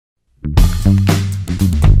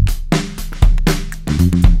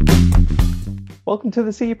Welcome to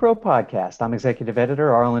the CE Pro podcast. I'm Executive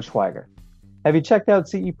Editor Arlen Schweiger. Have you checked out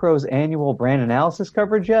CE Pro's annual brand analysis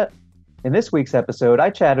coverage yet? In this week's episode, I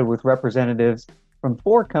chatted with representatives from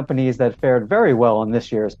 4 companies that fared very well in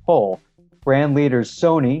this year's poll. Brand leaders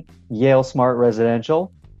Sony, Yale Smart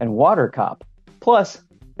Residential, and WaterCop. Plus,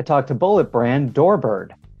 I talked to Bullet brand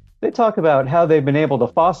DoorBird. They talk about how they've been able to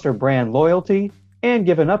foster brand loyalty and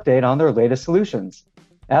give an update on their latest solutions.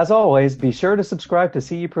 As always, be sure to subscribe to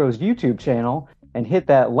CE Pro's YouTube channel and hit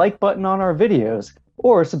that like button on our videos,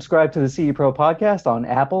 or subscribe to the CE Pro podcast on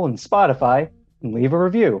Apple and Spotify and leave a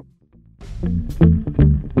review.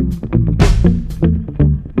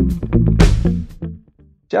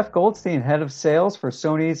 Jeff Goldstein, head of sales for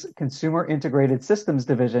Sony's Consumer Integrated Systems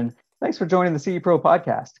division. Thanks for joining the CE Pro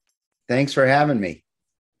podcast. Thanks for having me.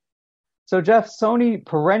 So Jeff, Sony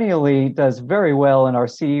perennially does very well in our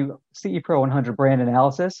CE Pro 100 brand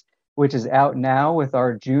analysis, which is out now with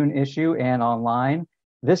our June issue and online.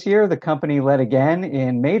 This year, the company led again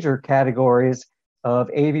in major categories of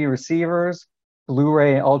AV receivers,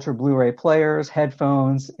 Blu-ray and Ultra Blu-ray players,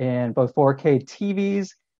 headphones, and both 4K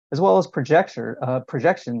TVs, as well as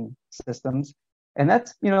projection systems. And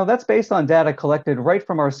that's based on data collected right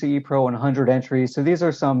from our CE Pro 100 entries. So these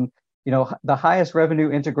are some the highest revenue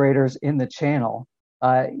integrators in the channel.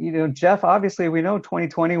 Jeff, obviously we know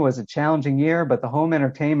 2020 was a challenging year, but the home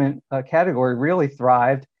entertainment category really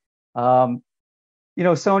thrived.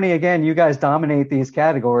 Sony, again, you guys dominate these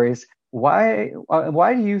categories. Why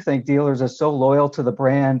do you think dealers are so loyal to the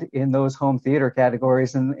brand in those home theater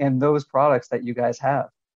categories and those products that you guys have?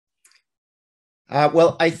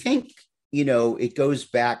 Well, I think it goes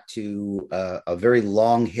back to a very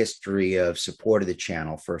long history of support of the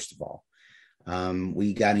channel, first of all.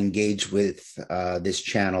 We got engaged with this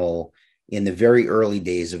channel in the very early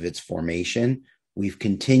days of its formation. We've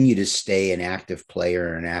continued to stay an active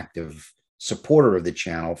player, an active supporter of the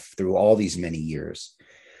channel through all these many years.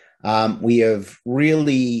 We have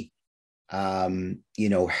really,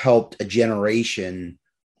 helped a generation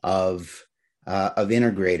of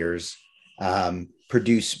integrators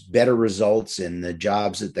produce better results in the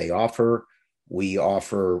jobs that they offer. We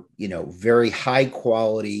offer, very high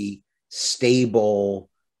quality, stable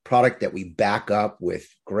product that we back up with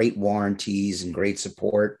great warranties and great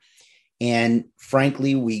support. And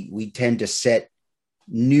frankly, we tend to set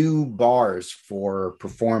new bars for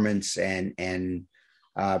performance and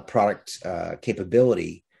product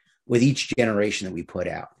capability with each generation that we put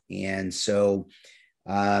out. And so,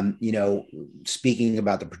 speaking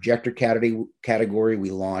about the projector category, we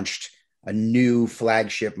launched a new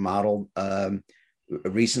flagship model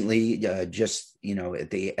recently, just at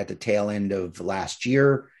the tail end of last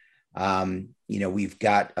year. We've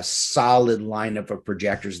got a solid lineup of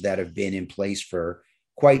projectors that have been in place for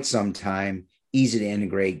quite some time, easy to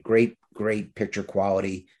integrate, great picture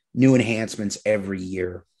quality, new enhancements every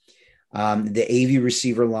year. The AV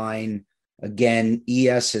receiver line, again,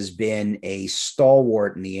 ES has been a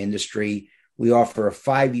stalwart in the industry. We offer a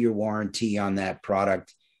 5-year warranty on that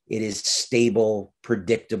product. It is stable,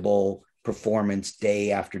 predictable performance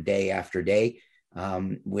day after day after day.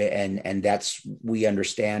 And that's, we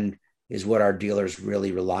understand, is what our dealers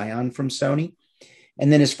really rely on from Sony.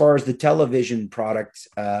 And then as far as the television product,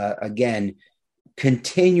 again,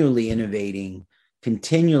 continually innovating,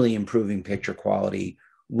 continually improving picture quality,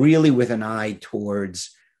 really with an eye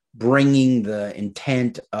towards bringing the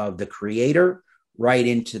intent of the creator right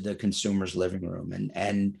into the consumer's living room.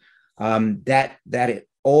 And that it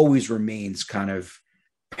always remains kind of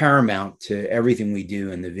paramount to everything we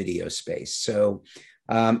do in the video space. So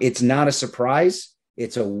it's not a surprise.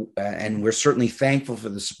 And we're certainly thankful for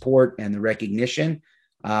the support and the recognition,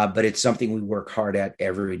 but it's something we work hard at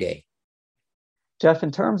every day. Jeff,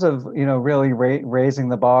 in terms of, really raising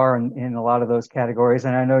the bar in a lot of those categories,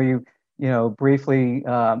 and I know you briefly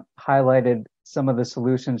highlighted some of the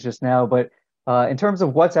solutions just now, but in terms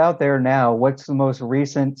of what's out there now, what's the most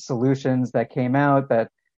recent solutions that came out that,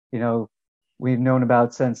 we've known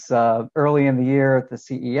about since early in the year at the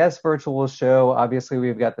CES virtual show? Obviously,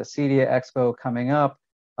 we've got the CEDIA Expo coming up.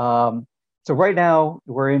 So right now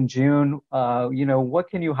we're in June. What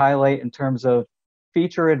can you highlight in terms of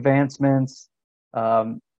feature advancements?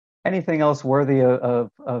 Anything else worthy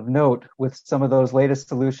of note with some of those latest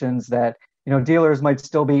solutions that dealers might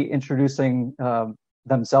still be introducing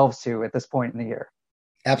themselves to at this point in the year?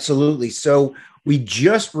 Absolutely. So we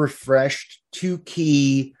just refreshed 2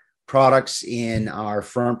 key products in our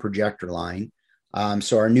front projector line.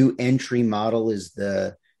 So our new entry model is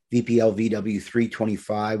the VPL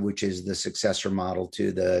VW325, which is the successor model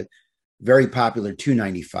to the very popular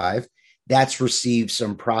 295. That's received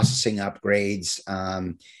some processing upgrades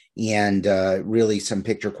and really some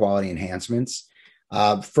picture quality enhancements.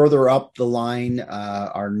 Further up the line,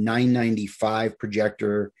 our 995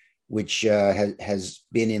 projector, which has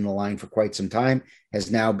been in the line for quite some time, has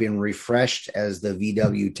now been refreshed as the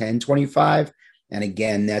VW 1025. And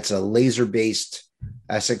again, that's a laser-based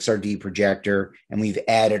SXRD projector, and we've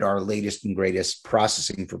added our latest and greatest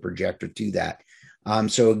processing for projector to that.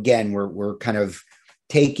 So again, we're kind of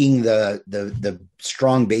taking the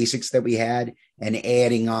strong basics that we had and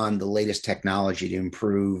adding on the latest technology to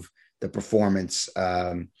improve the performance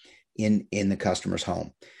in the customer's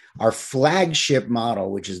home. Our flagship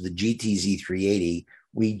model, which is the GTZ380,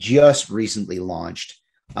 we just recently launched.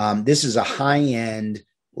 This is a high-end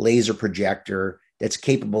laser projector that's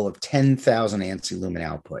capable of 10,000 ANSI lumen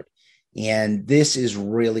output. And this is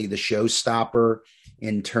really the showstopper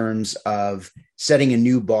in terms of setting a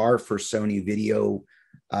new bar for Sony video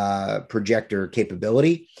projector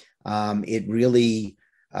capability. It really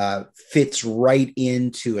fits right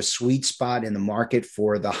into a sweet spot in the market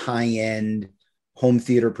for the high-end home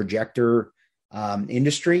theater projector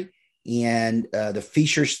industry. And the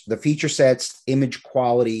feature sets, image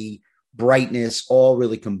quality, brightness, all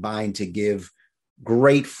really combine to give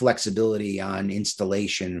great flexibility on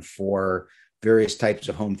installation for various types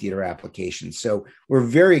of home theater applications. So we're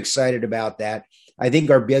very excited about that. I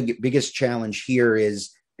think our biggest challenge here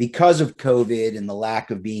is because of COVID and the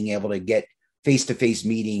lack of being able to get face-to-face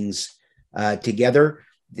meetings together,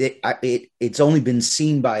 it's only been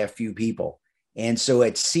seen by a few people. And so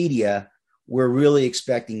at CEDIA, we're really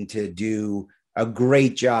expecting to do a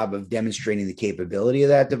great job of demonstrating the capability of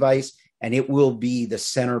that device, and it will be the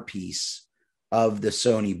centerpiece of the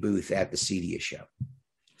Sony booth at the CEDIA show.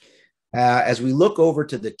 As we look over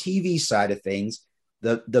to the TV side of things,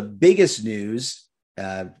 the biggest news,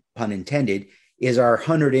 pun intended, is our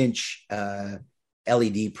 100-inch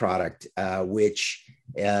LED product, which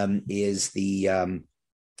is the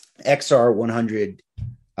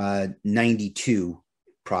XR192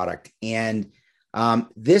 product. And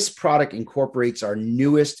this product incorporates our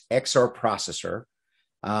newest XR processor,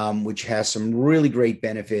 which has some really great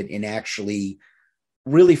benefit in actually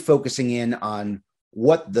really focusing in on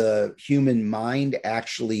what the human mind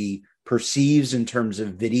actually perceives in terms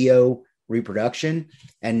of video reproduction,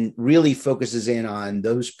 and really focuses in on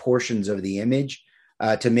those portions of the image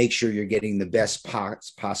to make sure you're getting the best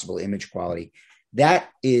possible image quality. That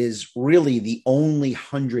is really the only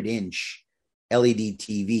 100-inch LED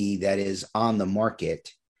TV that is on the market.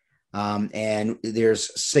 And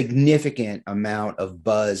there's significant amount of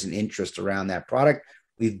buzz and interest around that product.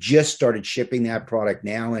 We've just started shipping that product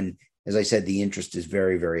now. And as I said, the interest is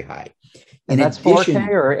very, very high. And that's 4K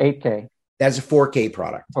or 8K? That's a 4K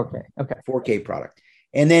product. 4K, okay. 4K product.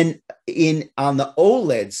 And then on the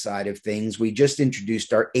OLED side of things, we just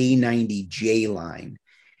introduced our A90J line.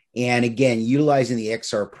 And again, utilizing the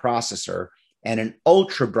XR processor and an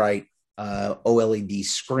ultra bright OLED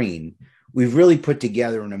screen, we've really put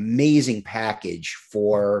together an amazing package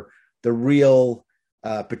for the real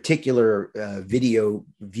particular video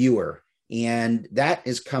viewer. And that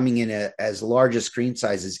is coming in as large a screen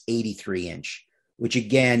size as 83-inch, which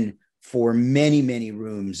again, for many, many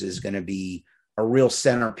rooms is going to be a real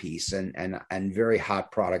centerpiece and very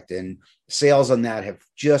hot product. And sales on that have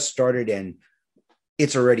just started, and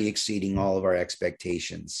it's already exceeding all of our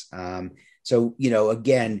expectations. So,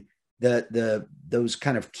 again, those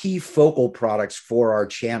kind of key focal products for our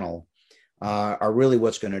channel are really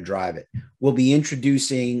what's going to drive it. We'll be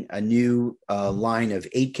introducing a new line of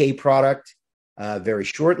 8K product very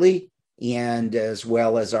shortly, and as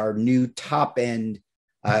well as our new top-end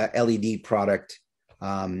LED product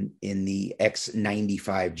in the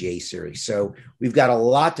X95J series. So we've got a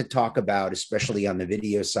lot to talk about, especially on the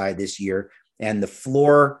video side this year. And the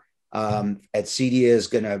floor at CEDIA is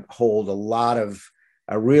going to hold a lot of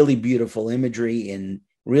really beautiful imagery and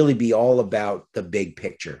really be all about the big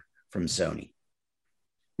picture from Sony.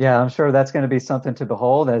 Yeah, I'm sure that's going to be something to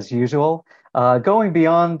behold as usual. Going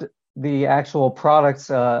beyond the actual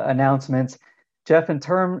products announcements, Jeff, in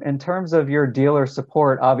terms of your dealer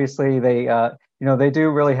support, obviously they do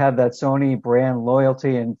really have that Sony brand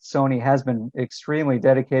loyalty, and Sony has been extremely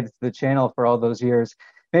dedicated to the channel for all those years.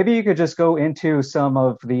 Maybe you could just go into some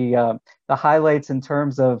of the highlights in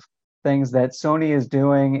terms of things that Sony is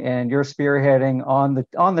doing and you're spearheading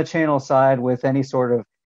on the channel side with any sort of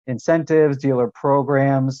incentives, dealer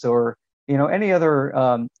programs, or any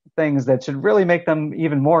other things that should really make them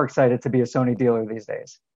even more excited to be a Sony dealer these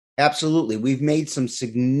days. Absolutely. We've made some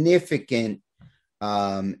significant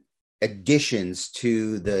additions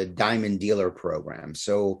to the Diamond Dealer program.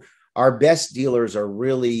 So our best dealers are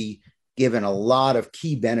really given a lot of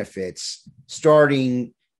key benefits,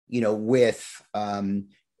 starting, with,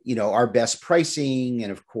 our best pricing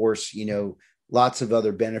and of course, lots of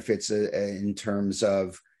other benefits in terms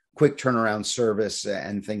of quick turnaround service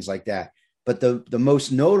and things like that. But the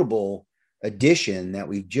most notable addition that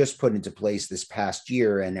we've just put into place this past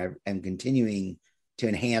year and continuing to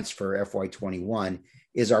enhance for FY21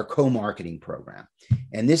 is our co-marketing program.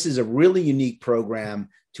 And this is a really unique program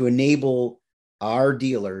to enable our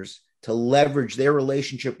dealers to leverage their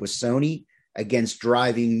relationship with Sony against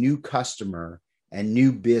driving new customer and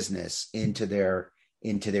new business into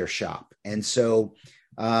their shop. And so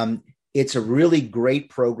it's a really great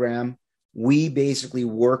program. We basically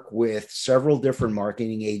work with several different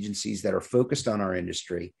marketing agencies that are focused on our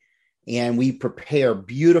industry, and we prepare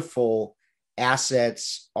beautiful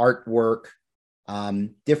assets, artwork,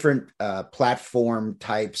 different platform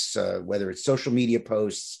types, whether it's social media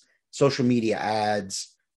posts, social media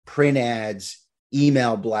ads, print ads,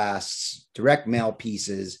 email blasts, direct mail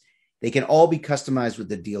pieces. They can all be customized with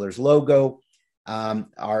the dealer's logo.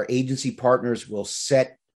 Our agency partners will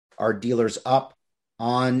set our dealers up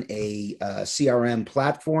on a CRM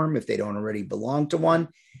platform if they don't already belong to one.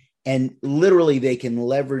 And literally they can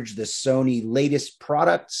leverage the Sony latest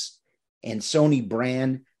products and Sony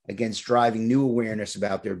brand against driving new awareness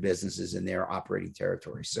about their businesses in their operating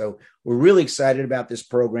territory. So we're really excited about this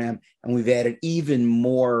program, and we've added even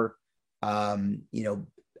more,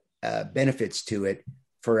 benefits to it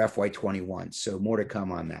for FY21. So more to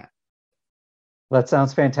come on that. That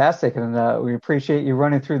sounds fantastic, and we appreciate you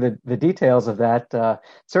running through the details of that.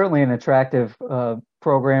 Certainly an attractive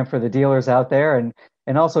program for the dealers out there,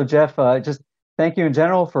 and also Jeff, just thank you in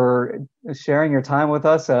general for sharing your time with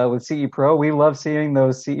us with CE Pro. We love seeing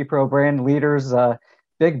those CE Pro brand leaders,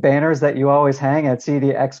 big banners that you always hang at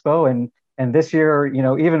CEDIA Expo, and this year,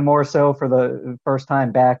 even more so for the first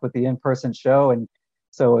time back with the in-person show. And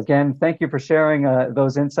so again, thank you for sharing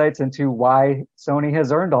those insights into why Sony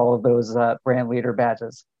has earned all of those brand leader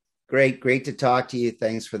badges. Great to talk to you.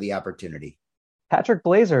 Thanks for the opportunity. Patrick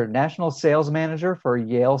Blazer, National Sales Manager for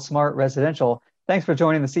Yale Smart Residential. Thanks for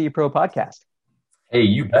joining the CE Pro podcast. Hey,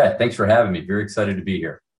 you bet. Thanks for having me. Very excited to be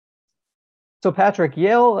here. So Patrick,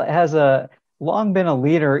 Yale has long been a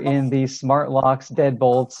leader in the smart locks,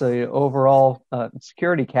 deadbolts, overall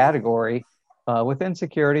security category within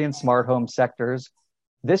security and smart home sectors.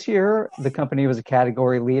 This year, the company was a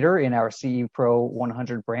category leader in our CE Pro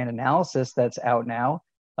 100 brand analysis that's out now.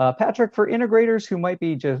 Patrick, for integrators who might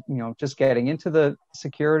be just getting into the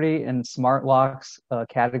security and smart locks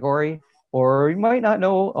category, or you might not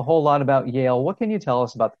know a whole lot about Yale, what can you tell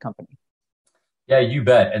us about the company? Yeah, you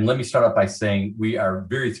bet. And let me start off by saying we are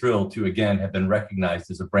very thrilled to, again, have been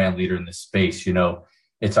recognized as a brand leader in this space.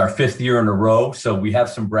 It's our 5th year in a row, so we have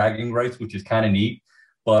some bragging rights, which is kind of neat.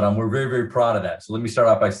 But we're very, very proud of that. So let me start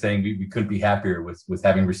off by saying we couldn't be happier with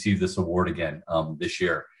having received this award again this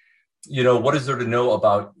year. What is there to know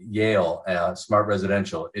about Yale Smart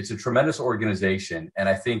Residential? It's a tremendous organization. And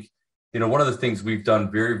I think, one of the things we've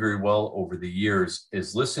done very, very well over the years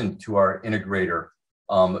is listen to our integrator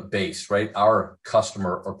base, right? Our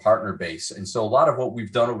customer or partner base. And so a lot of what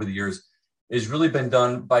we've done over the years has really been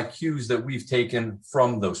done by cues that we've taken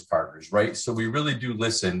from those partners, right? So we really do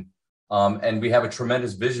listen. And we have a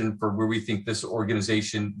tremendous vision for where we think this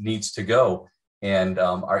organization needs to go. And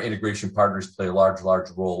our integration partners play a large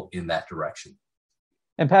role in that direction.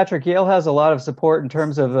 And Patrick, Yale has a lot of support in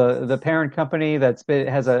terms of the parent company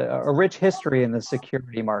has a rich history in the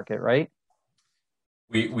security market, right?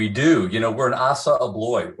 We do. We're an ASSA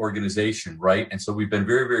ABLOY organization, right? And so we've been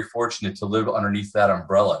very, very fortunate to live underneath that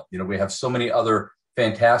umbrella. We have so many other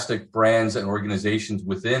fantastic brands and organizations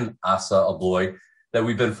within ASSA ABLOY that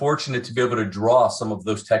we've been fortunate to be able to draw some of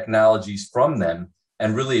those technologies from them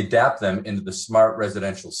and really adapt them into the smart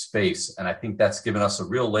residential space. And I think that's given us a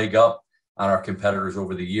real leg up on our competitors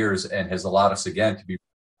over the years and has allowed us again to be a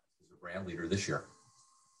brand leader this year.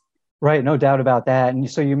 Right, no doubt about that. And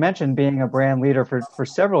so you mentioned being a brand leader for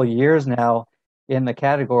several years now in the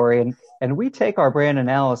category. And we take our brand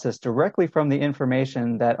analysis directly from the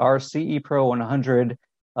information that our CE Pro 100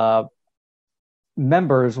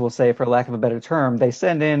 members will say, for lack of a better term, they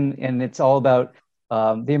send in, and it's all about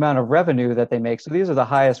the amount of revenue that they make. So these are the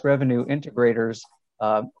highest revenue integrators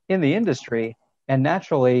in the industry. And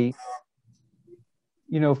naturally,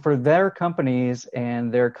 for their companies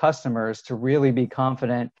and their customers to really be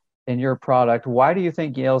confident in your product, why do you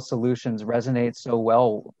think Yale Solutions resonates so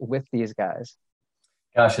well with these guys?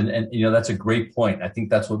 Gosh, and that's a great point. I think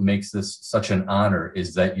that's what makes this such an honor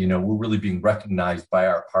is that, we're really being recognized by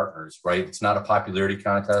our partners, right? It's not a popularity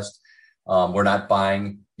contest. We're not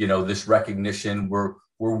buying, this recognition. We're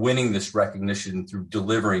we're winning this recognition through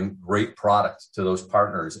delivering great product to those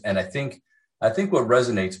partners. And I think what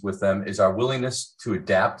resonates with them is our willingness to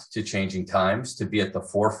adapt to changing times, to be at the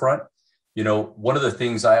forefront. One of the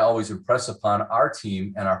things I always impress upon our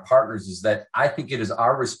team and our partners is that I think it is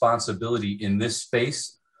our responsibility in this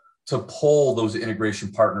space to pull those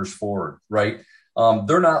integration partners forward, right?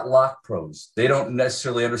 They're not lock pros. They don't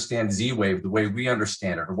necessarily understand Z-Wave the way we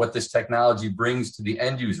understand it or what this technology brings to the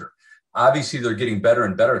end user. Obviously, they're getting better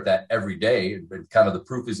and better at that every day, and kind of the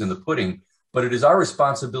proof is in the pudding. But it is our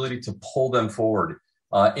responsibility to pull them forward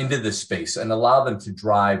into this space and allow them to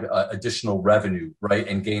drive additional revenue, right,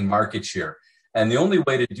 and gain market share. And the only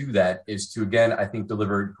way to do that is to, again, I think,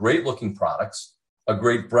 deliver great looking products, a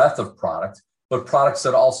great breadth of product, but products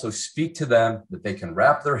that also speak to them, that they can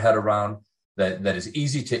wrap their head around, that is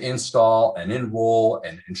easy to install and enroll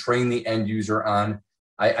and train the end user on.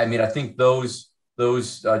 I mean, I think those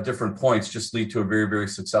different points just lead to a very, very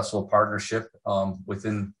successful partnership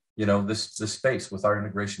within this space with our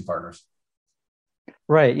integration partners.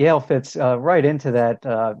 Right. Yale fits right into that,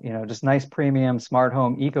 just nice premium smart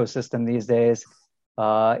home ecosystem these days.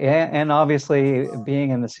 And obviously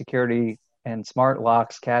being in the security and smart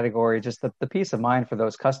locks category, just the peace of mind for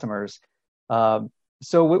those customers.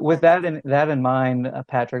 So with that in mind,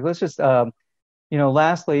 Patrick, let's just,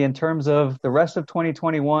 lastly, in terms of the rest of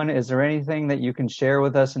 2021, is there anything that you can share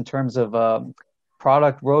with us in terms of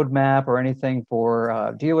product roadmap or anything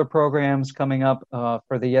for dealer programs coming up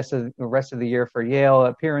for the rest of the year for Yale,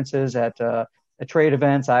 appearances at trade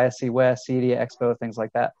events, ISC West, CEDIA Expo, things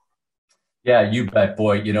like that? Yeah, you bet,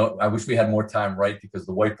 boy. I wish we had more time, right? Because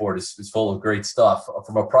the whiteboard is full of great stuff.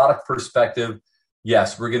 From a product perspective,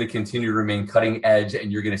 yes, we're going to continue to remain cutting edge,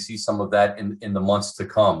 and you're going to see some of that in the months to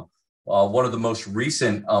come. One of the most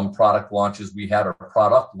recent product launches we had, or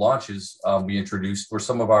product launches we introduced, were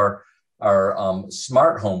some of our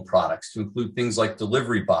smart home products, to include things like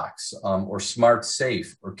delivery box or smart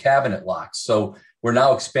safe or cabinet locks. So we're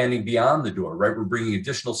now expanding beyond the door, right? We're bringing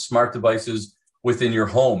additional smart devices within your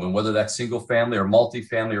home, and whether that's single family or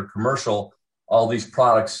multifamily or commercial, all these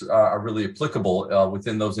products are really applicable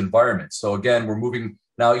within those environments. So again, we're moving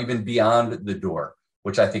now even beyond the door,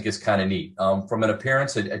 which I think is kind of neat. From an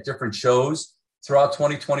appearance at different shows throughout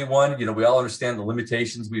 2021, we all understand the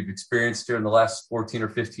limitations we've experienced here in the last 14 or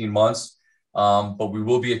 15 months, but we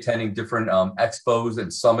will be attending different expos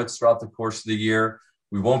and summits throughout the course of the year.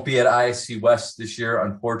 We won't be at ISC West this year,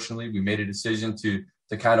 unfortunately. We made a decision to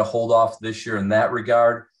kind of hold off this year in that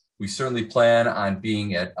regard. We certainly plan on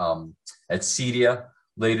being at CEDIA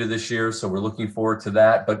later this year, so we're looking forward to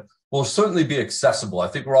that. But we'll certainly be accessible. I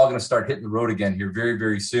think we're all going to start hitting the road again here very,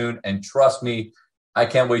 very soon. And trust me, I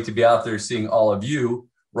can't wait to be out there seeing all of you,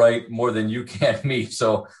 right, more than you can me.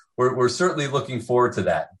 So we're certainly looking forward to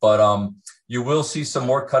that. But you will see some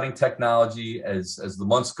more cutting technology as the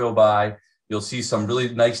months go by. You'll see some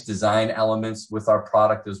really nice design elements with our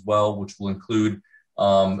product as well, which will include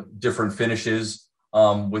different finishes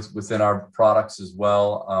within our products as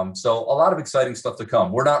well. So a lot of exciting stuff to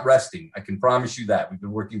come. We're not resting. I can promise you that. We've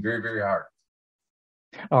been working very, very hard.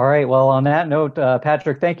 All right. Well, on that note,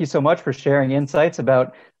 Patrick, thank you so much for sharing insights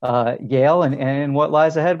about Yale and what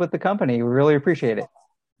lies ahead with the company. We really appreciate it.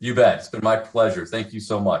 You bet. It's been my pleasure. Thank you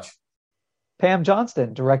so much. Pam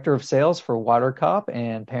Johnston, Director of Sales for WaterCop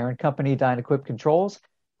and parent company Dynaquip Controls.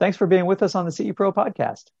 Thanks for being with us on the CE Pro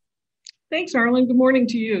podcast. Thanks, Arlen. Good morning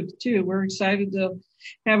to you, too. We're excited to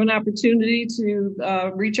have an opportunity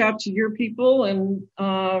to reach out to your people, and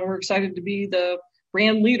we're excited to be the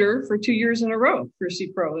brand leader for 2 years in a row for CE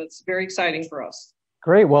Pro. It's very exciting for us.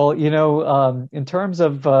 Great. Well, in terms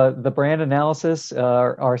of the brand analysis,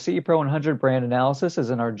 our CE Pro 100 brand analysis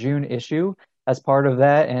is in our June issue. As part of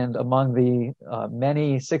that, and among the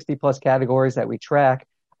many 60-plus categories that we track,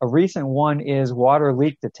 a recent one is water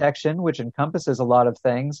leak detection, which encompasses a lot of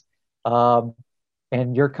things.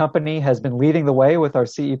 And your company has been leading the way with our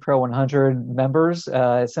CE Pro 100 members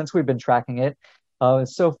since we've been tracking it.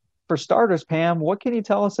 So for starters, Pam, what can you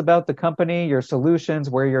tell us about the company, your solutions,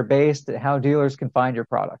 where you're based, how dealers can find your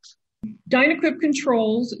products? Dynaquip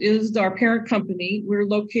Controls is our parent company. We're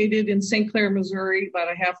located in St. Clair, Missouri,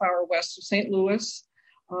 about a half hour west of St. Louis.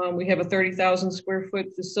 We have a 30,000 square foot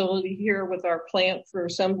facility here with our plant for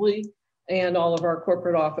assembly and all of our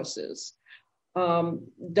corporate offices.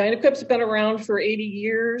 Dynaquip's been around for 80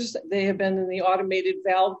 years. They have been in the automated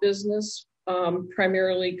valve business,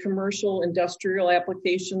 primarily commercial, industrial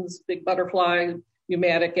applications, big butterfly,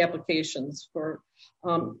 pneumatic applications for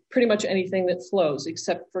pretty much anything that flows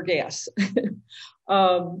except for gas.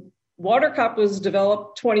 WaterCop was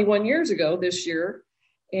developed 21 years ago this year,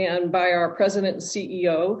 and by our president and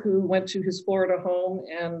CEO, who went to his Florida home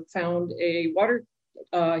and found a water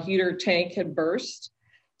heater tank had burst.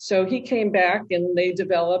 So he came back and they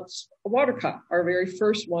developed a WaterCop, our very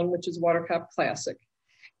first one, which is WaterCop Classic.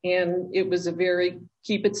 And it was a very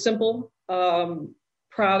keep it simple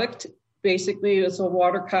product. Basically, it's a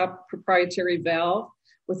WaterCop proprietary valve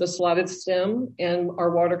with a slotted stem and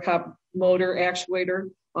our WaterCop motor actuator.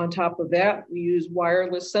 On top of that, we use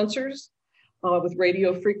wireless sensors with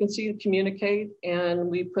radio frequency to communicate, and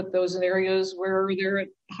we put those in areas where they're at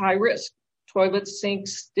high risk: toilets,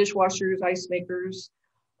 sinks, dishwashers, ice makers.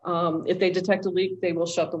 If they detect a leak, they will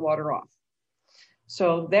shut the water off.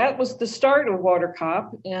 So that was the start of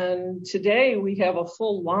WaterCop, and today we have a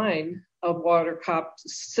full line of WaterCop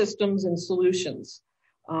systems and solutions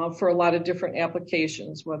for a lot of different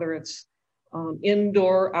applications, whether it's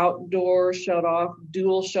indoor, outdoor shut off,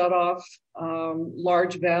 dual shut off,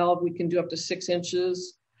 large valve. We can do up to 6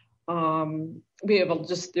 inches. We have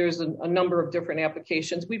there's a number of different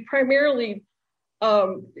applications. We primarily,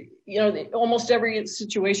 almost every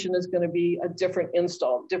situation is going to be a different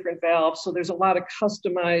install, different valve. So there's a lot of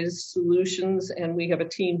customized solutions, and we have a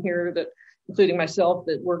team here that, including myself,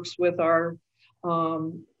 that works with our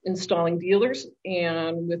installing dealers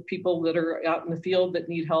and with people that are out in the field that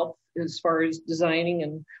need help as far as designing,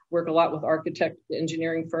 and work a lot with architect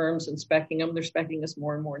engineering firms and speccing them. They're speccing us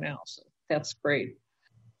more and more now. So that's great.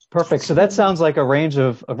 Perfect. So that sounds like a range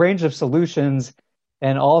of solutions.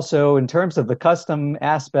 And also in terms of the custom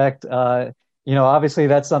aspect, obviously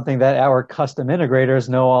that's something that our custom integrators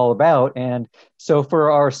know all about. And so for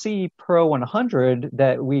our CE Pro 100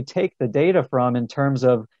 that we take the data from in terms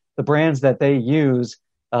of the brands that they use,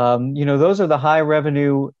 those are the high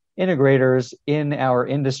revenue integrators in our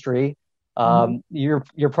industry.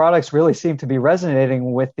 Your products really seem to be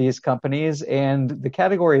resonating with these companies, and the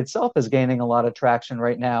category itself is gaining a lot of traction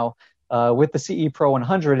right now with the CE Pro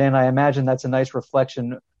 100, and I imagine that's a nice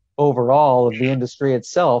reflection overall of the industry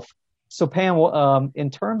itself. So Pam,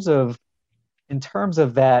 in terms of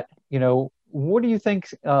that, what do you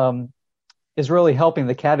think is really helping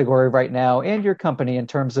the category right now and your company in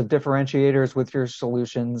terms of differentiators with your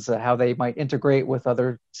solutions, how they might integrate with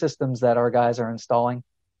other systems that our guys are installing?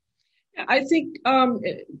 I think, I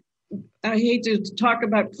hate to talk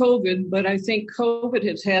about COVID, but I think COVID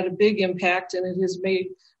has had a big impact, and it has made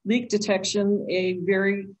leak detection a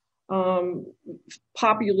very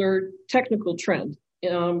popular technical trend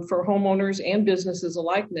for homeowners and businesses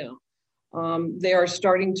alike now. They are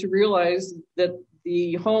starting to realize that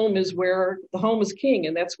the home is where the home is king,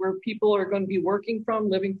 and that's where people are going to be working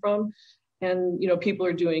from, living from. And, people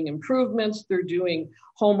are doing improvements, they're doing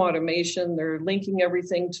home automation, they're linking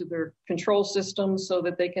everything to their control systems so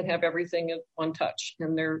that they can have everything at one touch,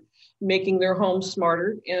 and they're making their homes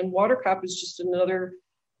smarter. And WaterCop is just another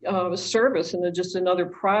service and just another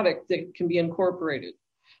product that can be incorporated.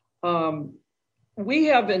 We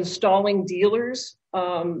have installing dealers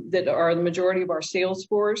that are the majority of our sales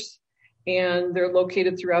force, and they're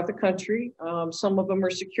located throughout the country. Some of them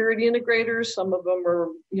are security integrators, some of them are,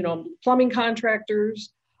 plumbing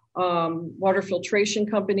contractors, water filtration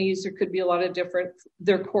companies. There could be a lot of different,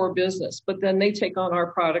 their core business, but then they take on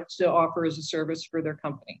our products to offer as a service for their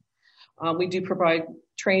company. We do provide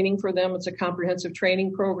training for them. It's a comprehensive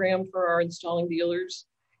training program for our installing dealers.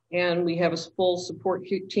 And we have a full support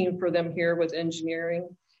team for them here with engineering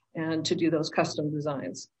and to do those custom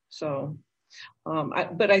designs. So,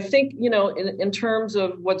 but I think, in terms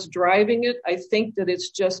of what's driving it, I think that it's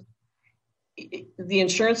just the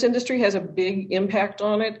insurance industry has a big impact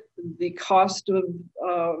on it. The cost of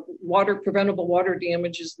preventable water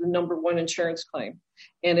damage is the #1 insurance claim.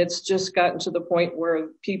 And it's just gotten to the point where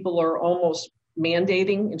people are almost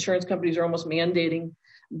mandating, insurance companies are almost mandating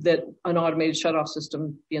that an automated shutoff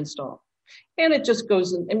system be installed. And it just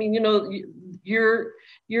goes in,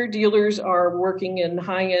 your dealers are working in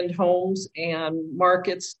high-end homes and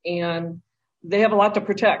markets, and they have a lot to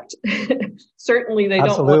protect. Certainly they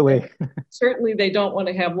don't want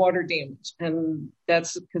to have water damage. And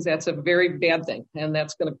that's because that's a very bad thing. And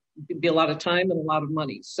that's going to be a lot of time and a lot of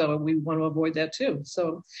money. So we want to avoid that too.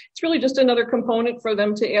 So it's really just another component for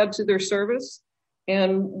them to add to their service.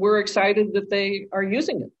 And we're excited that they are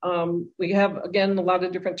using it. We have, again, a lot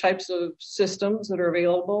of different types of systems that are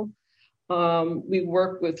available. We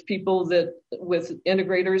work with people with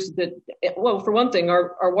integrators that, well, for one thing,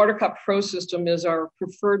 our WaterCop Pro system is our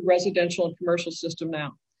preferred residential and commercial system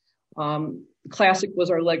now. Classic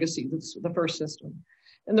was our legacy, that's the first system.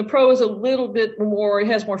 And the Pro is a little bit more, it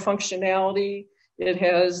has more functionality. It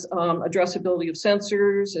has addressability of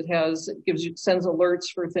sensors. It sends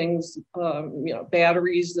alerts for things,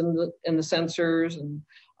 batteries in the sensors and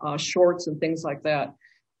shorts and things like that.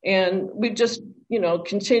 And we just,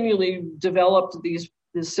 continually developed this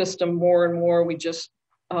system more and more. We just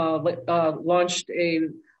launched a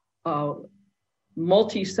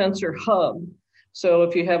multi-sensor hub. So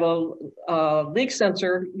if you have a leak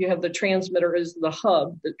sensor, you have the transmitter as the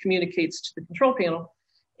hub that communicates to the control panel.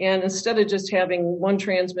 And instead of just having one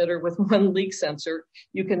transmitter with one leak sensor,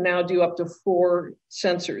 you can now do up to 4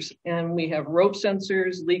 sensors. And we have rope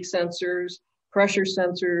sensors, leak sensors, pressure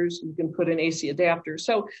sensors. You can put an AC adapter.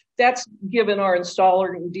 So that's given our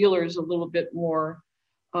installer and dealers a little bit more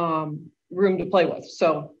room to play with.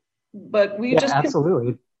 So, but we just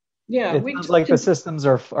absolutely. Yeah, it sounds like the systems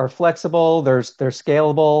are flexible. They're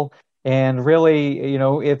scalable, and really,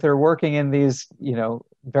 if they're working in these,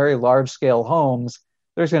 very large scale homes,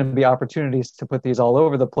 there's going to be opportunities to put these all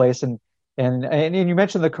over the place. And you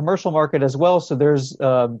mentioned the commercial market as well. So there's,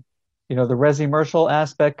 the commercial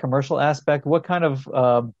aspect. What kind of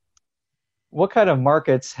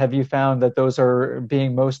markets have you found that those are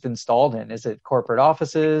being most installed in? Is it corporate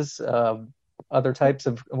offices? What other types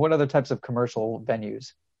of commercial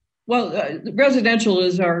venues? Well, residential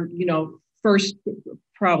is our, first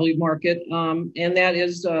probably market, and that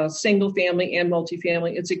is single family and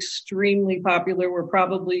multifamily. It's extremely popular. We're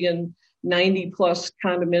probably in 90 plus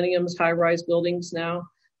condominiums, high-rise buildings now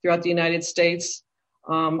throughout the United States.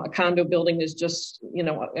 A condo building is just,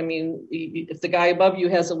 if the guy above you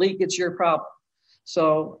has a leak, it's your problem.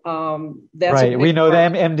 So that's right. We know the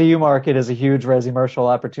MDU market is a huge resi-commercial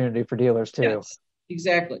opportunity for dealers too. Yes,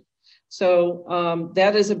 exactly. So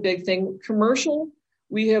that is a big thing. Commercial,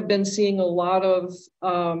 we have been seeing a lot of,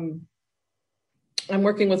 I'm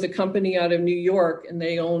working with a company out of New York, and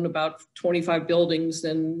they own about 25 buildings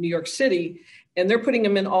in New York City, and they're putting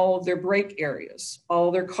them in all of their break areas,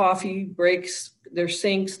 all their coffee breaks, their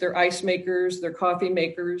sinks, their ice makers, their coffee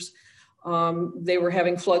makers. They were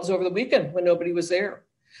having floods over the weekend when nobody was there.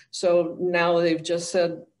 So now they've just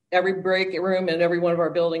said every break room in every one of our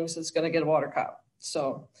buildings is going to get a WaterCop.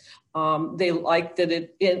 So they like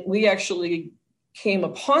that we actually came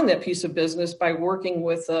upon that piece of business by working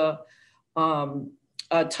with a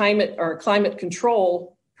climate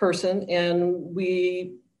control person. And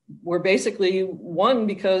we were basically won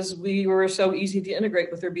because we were so easy to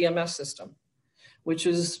integrate with their BMS system, which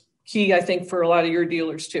is key, I think, for a lot of your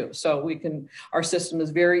dealers too. So our system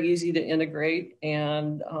is very easy to integrate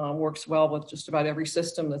and works well with just about every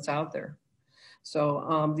system that's out there.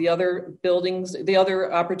 So the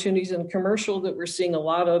other opportunities in commercial that we're seeing a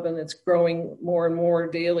lot of, and it's growing more and more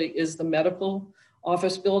daily, is the medical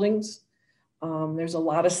office buildings. There's a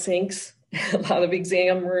lot of sinks, a lot of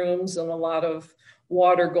exam rooms, and a lot of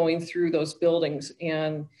water going through those buildings.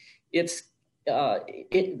 And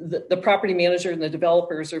the property manager and the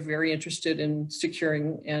developers are very interested in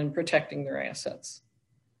securing and protecting their assets.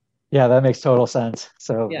 Yeah, that makes total sense.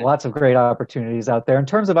 So Lots of great opportunities out there. In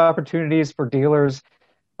terms of opportunities for dealers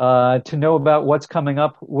to know about what's coming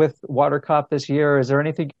up with WaterCop this year, is there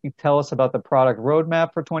anything you can tell us about the product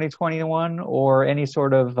roadmap for 2021 or any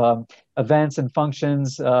sort of events and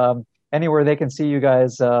functions, anywhere they can see you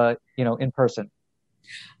guys, in person?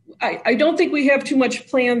 I don't think we have too much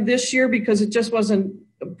planned this year because it just wasn't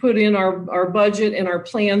put in our budget and our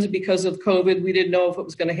plans because of COVID. We didn't know if it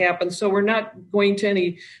was going to happen. So we're not going to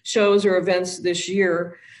any shows or events this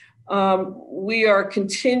year. We are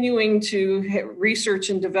continuing to research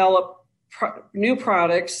and develop new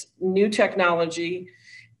products, new technology,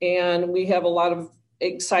 and we have a lot of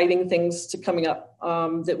exciting things coming up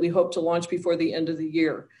that we hope to launch before the end of the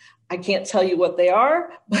year. I can't tell you what they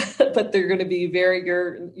are, but they're going to be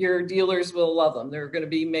your dealers will love them. They're going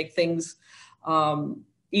to make things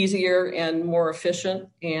easier and more efficient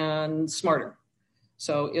and smarter.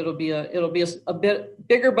 So it'll be a bit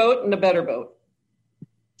bigger boat and a better boat.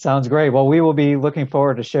 Sounds great. Well, we will be looking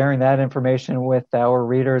forward to sharing that information with our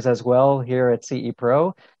readers as well here at CE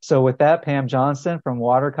Pro. So with that, Pam Johnston from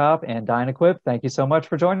WaterCop and Dynaquip, thank you so much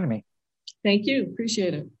for joining me. Thank you.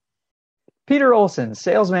 Appreciate it. Peter Olson,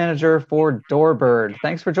 sales manager for DoorBird.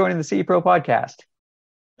 Thanks for joining the CE Pro podcast.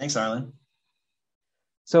 Thanks, Arlen.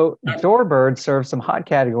 So DoorBird serves some hot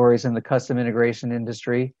categories in the custom integration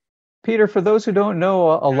industry. Peter, for those who don't know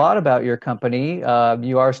a lot about your company,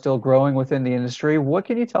 you are still growing within the industry. What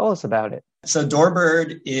can you tell us about it? So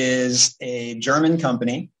DoorBird is a German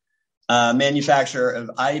company, manufacturer of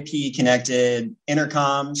IP-connected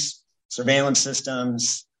intercoms, surveillance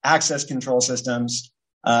systems, access control systems.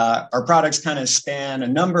 Our products kind of span a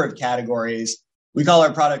number of categories. We call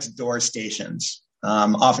our products door stations.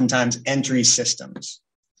 oftentimes entry systems.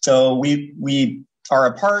 So we are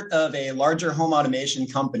a part of a larger home automation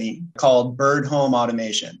company called Bird Home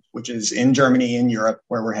Automation, which is in Germany, in Europe,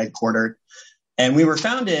 where we're headquartered. And we were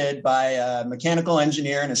founded by a mechanical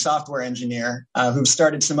engineer and a software engineer who've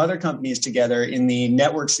started some other companies together in the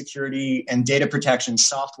network security and data protection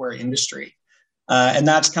software industry. And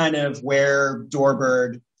that's kind of where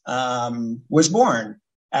DoorBird was born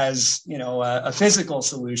as, a physical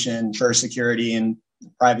solution for security and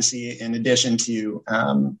privacy in addition to,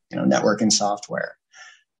 network and software.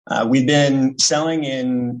 We've been selling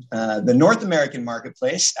in the North American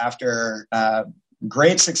marketplace after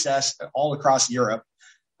great success all across Europe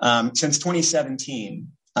since 2017,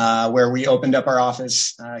 where we opened up our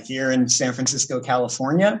office here in San Francisco,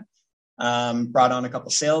 California, brought on a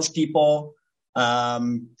couple salespeople,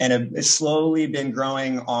 and have slowly been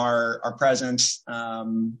growing our presence,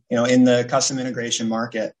 in the custom integration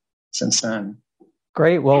market since then.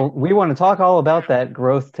 Great. Well, we want to talk all about that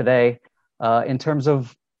growth today in terms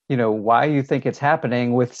of, why you think it's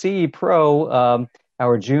happening with CE Pro.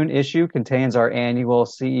 Our June issue contains our annual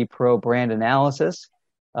CE Pro brand analysis.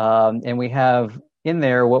 And we have in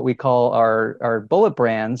there what we call our bullet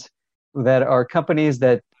brands that are companies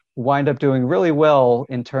that wind up doing really well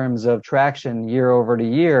in terms of traction year over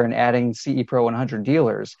year and adding CE Pro 100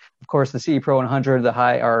 dealers. Of course, the CE Pro 100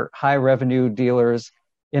 are high revenue dealers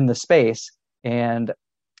in the space. And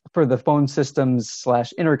for the phone systems /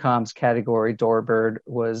 intercoms category, DoorBird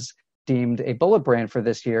was deemed a bullet brand for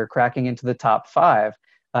this year, cracking into the top 5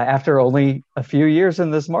 after only a few years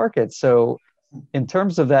in this market. So in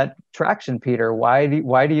terms of that traction, Peter, why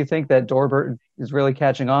do you think that DoorBird is really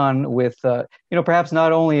catching on with, perhaps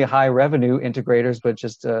not only high revenue integrators, but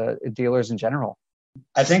just dealers in general?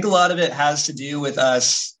 I think a lot of it has to do with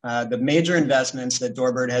us, the major investments that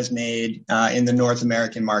DoorBird has made in the North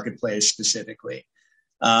American marketplace specifically.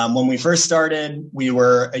 When we first started, we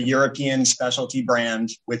were a European specialty brand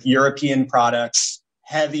with European products,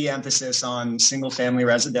 heavy emphasis on single-family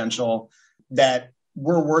residential that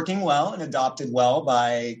were working well and adopted well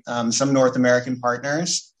by some North American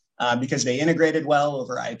partners because they integrated well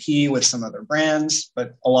over IP with some other brands,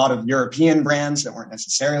 but a lot of European brands that weren't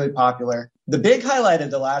necessarily popular. The big highlight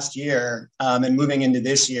of the last year and moving into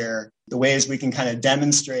this year, the ways we can kind of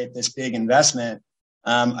demonstrate this big investment,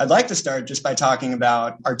 I'd like to start just by talking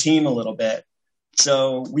about our team a little bit.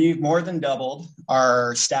 So we've more than doubled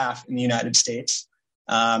our staff in the United States.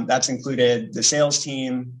 That's included the sales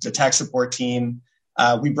team, the tech support team.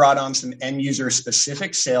 We brought on some end user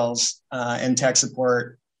specific sales and tech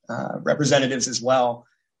support representatives as well.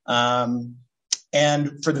 And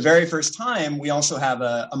for the very first time, we also have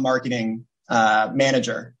a marketing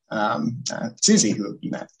manager, Susie, who you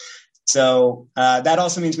met. So that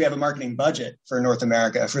also means we have a marketing budget for North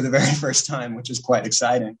America for the very first time, which is quite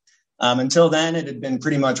exciting. Until then, it had been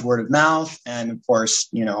pretty much word of mouth. And of course,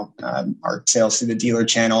 our sales through the dealer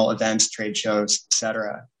channel, events, trade shows, et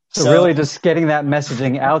cetera. So really just getting that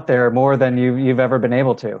messaging out there more than you've ever been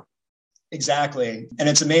able to. Exactly. And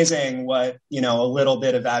it's amazing what, a little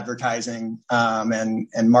bit of advertising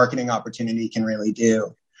and marketing opportunity can really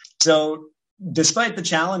do. So despite the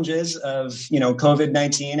challenges of,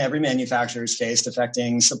 COVID-19, every manufacturer has faced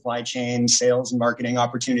affecting supply chain, sales and marketing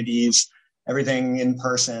opportunities, everything in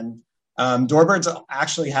person. DoorBird's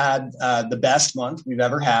actually had the best month we've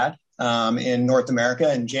ever had in North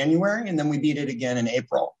America in January, and then we beat it again in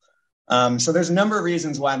April. So there's a number of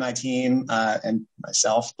reasons why my team and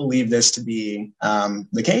myself believe this to be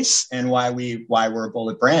the case and why we're a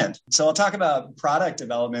bullet brand. So I'll talk about product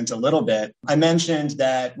development a little bit. I mentioned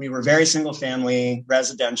that we were very single family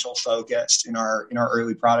residential focused in our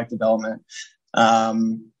early product development.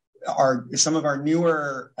 Some of our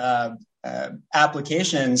newer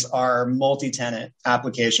applications are multi-tenant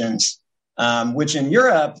applications. Which in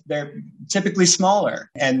Europe, they're typically smaller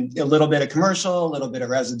and a little bit of commercial, a little bit of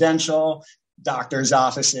residential, doctors'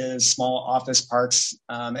 offices, small office parks,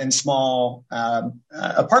 and small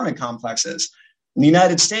apartment complexes. In the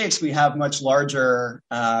United States, we have much larger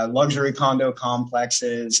luxury condo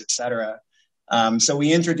complexes, et cetera. So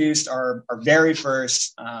we introduced our very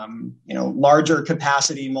first, larger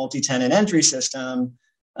capacity multi-tenant entry system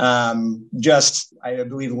just, I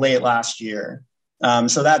believe, late last year.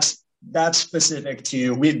 So that's specific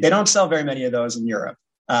to, they don't sell very many of those in Europe.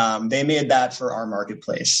 They made that for our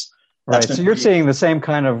marketplace. Right. So you're seeing the same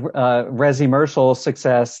kind of resi-mercial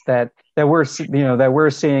success that we're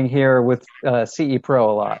seeing here with CE Pro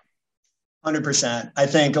a lot. 100%. I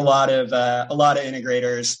think a lot of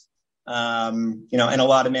integrators, and a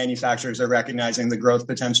lot of manufacturers are recognizing the growth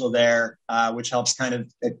potential there, which helps kind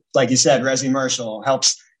of, like you said, resi-mercial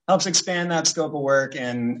helps helps expand that scope of work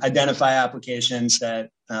and identify applications that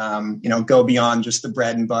go beyond just the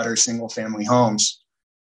bread and butter single family homes.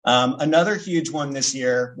 Another huge one this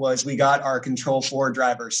year was we got our Control4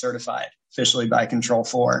 driver certified officially by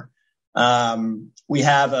Control4. We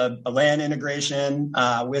have a LAN integration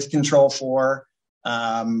with Control4.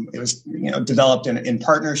 It was developed in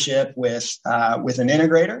partnership with an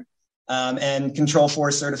integrator, and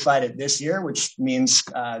Control4 certified it this year, which means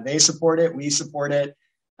they support it, we support it,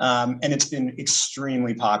 and it's been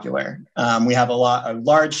extremely popular. We have a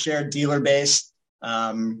large shared dealer base.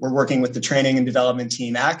 We're working with the training and development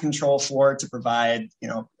team at Control4 to provide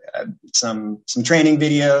some training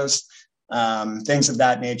videos, things of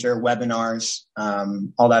that nature, webinars,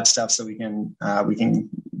 all that stuff, so we can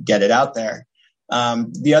get it out there.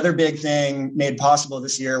 The other big thing made possible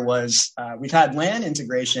this year was we've had LAN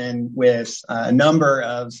integration with a number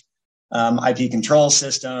of IP control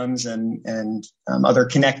systems and other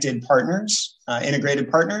connected partners,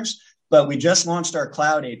 integrated partners. But we just launched our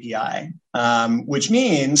cloud API, which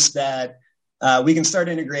means that we can start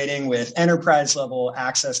integrating with enterprise level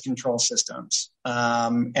access control systems.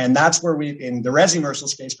 And that's where in the resi-commercial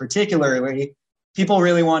space particularly, people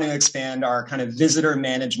really want to expand our kind of visitor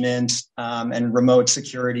management and remote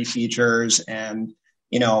security features, and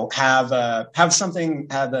have a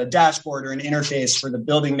dashboard or an interface for the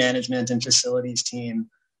building management and facilities team,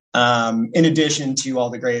 in addition to all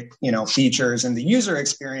the great features and the user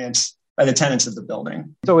experience by the tenants of the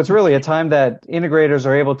building. So it's really a time that integrators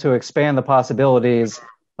are able to expand the possibilities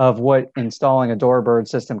of what installing a DoorBird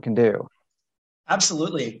system can do.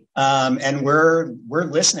 Absolutely. And we're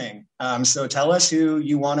listening. So tell us who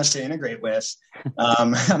you want us to integrate with.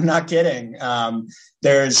 I'm not kidding.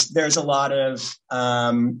 There's a lot of,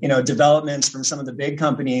 developments from some of the big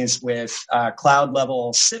companies with cloud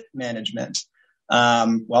level SIP management.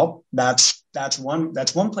 Well, that's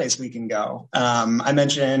one place we can go. I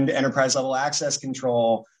mentioned enterprise level access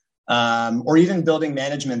control, or even building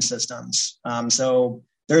management systems. So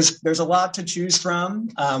there's a lot to choose from.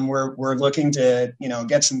 We're looking to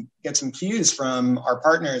get some cues from our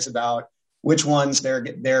partners about which ones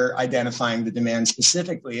they're identifying the demand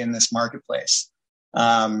specifically in this marketplace.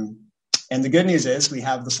 And the good news is we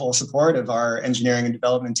have the full support of our engineering and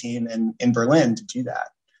development team in Berlin to do that.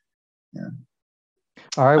 Yeah.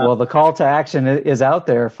 All right. Well, the call to action is out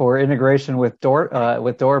there for integration with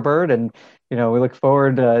DoorBird, and we look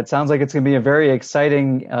forward. It sounds like it's going to be a very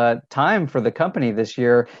exciting time for the company this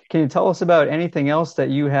year. Can you tell us about anything else that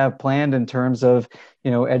you have planned in terms of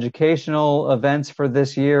educational events for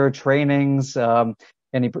this year, trainings,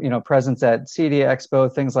 any presence at CEDIA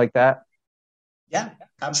Expo, things like that? Yeah,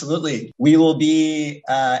 absolutely. We will be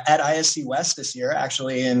at ISC West this year,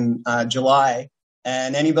 actually in July.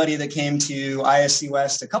 And anybody that came to ISC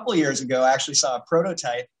West a couple of years ago actually saw a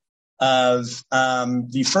prototype of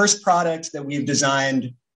the first product that we've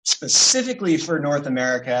designed specifically for North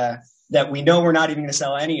America that we know we're not even going to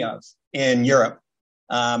sell any of in Europe.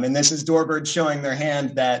 And this is DoorBird showing their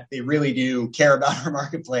hand that they really do care about our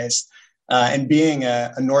marketplace and being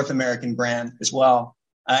a North American brand as well.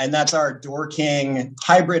 And that's our Door King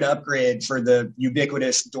hybrid upgrade for the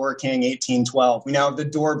ubiquitous Door King 1812. We now have the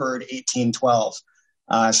DoorBird 1812.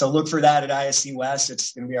 So look for that at ISC West.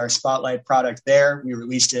 It's going to be our spotlight product there. We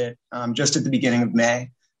released it just at the beginning of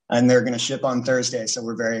May, and they're going to ship on Thursday. So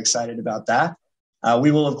we're very excited about that.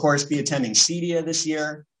 We will, of course, be attending CEDIA this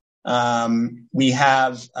year. We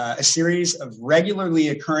have a series of regularly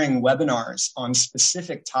occurring webinars on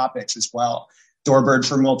specific topics as well. DoorBird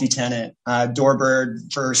for multi-tenant,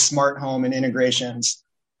 DoorBird for smart home and integrations,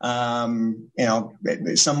 some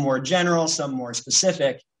more general, some more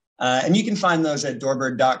specific. And you can find those at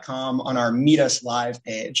DoorBird.com on our Meet Us Live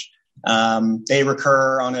page. They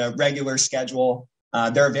recur on a regular schedule.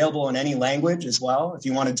 They're available in any language as well. If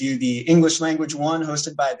you want to do the English language one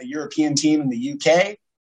hosted by the European team in the UK,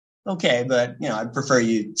 okay, but I'd prefer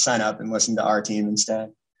you sign up and listen to our team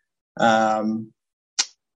instead.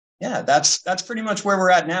 That's pretty much where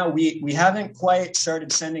we're at now. We haven't quite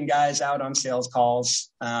started sending guys out on sales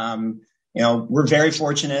calls. We're very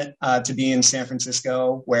fortunate to be in San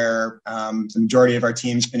Francisco, where the majority of our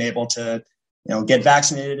team's been able to, get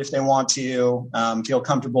vaccinated if they want to, feel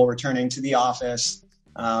comfortable returning to the office.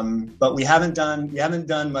 But we haven't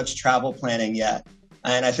done much travel planning yet.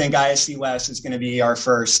 And I think ISC West is going to be our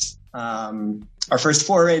first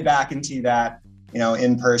foray back into that,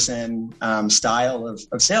 in-person style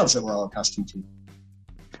of sales that we're all accustomed to.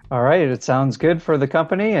 All right. It sounds good for the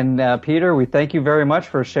company. And Peter, we thank you very much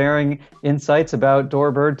for sharing insights about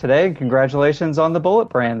DoorBird today. And congratulations on the Bullet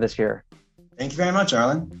brand this year. Thank you very much,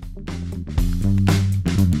 Arlen.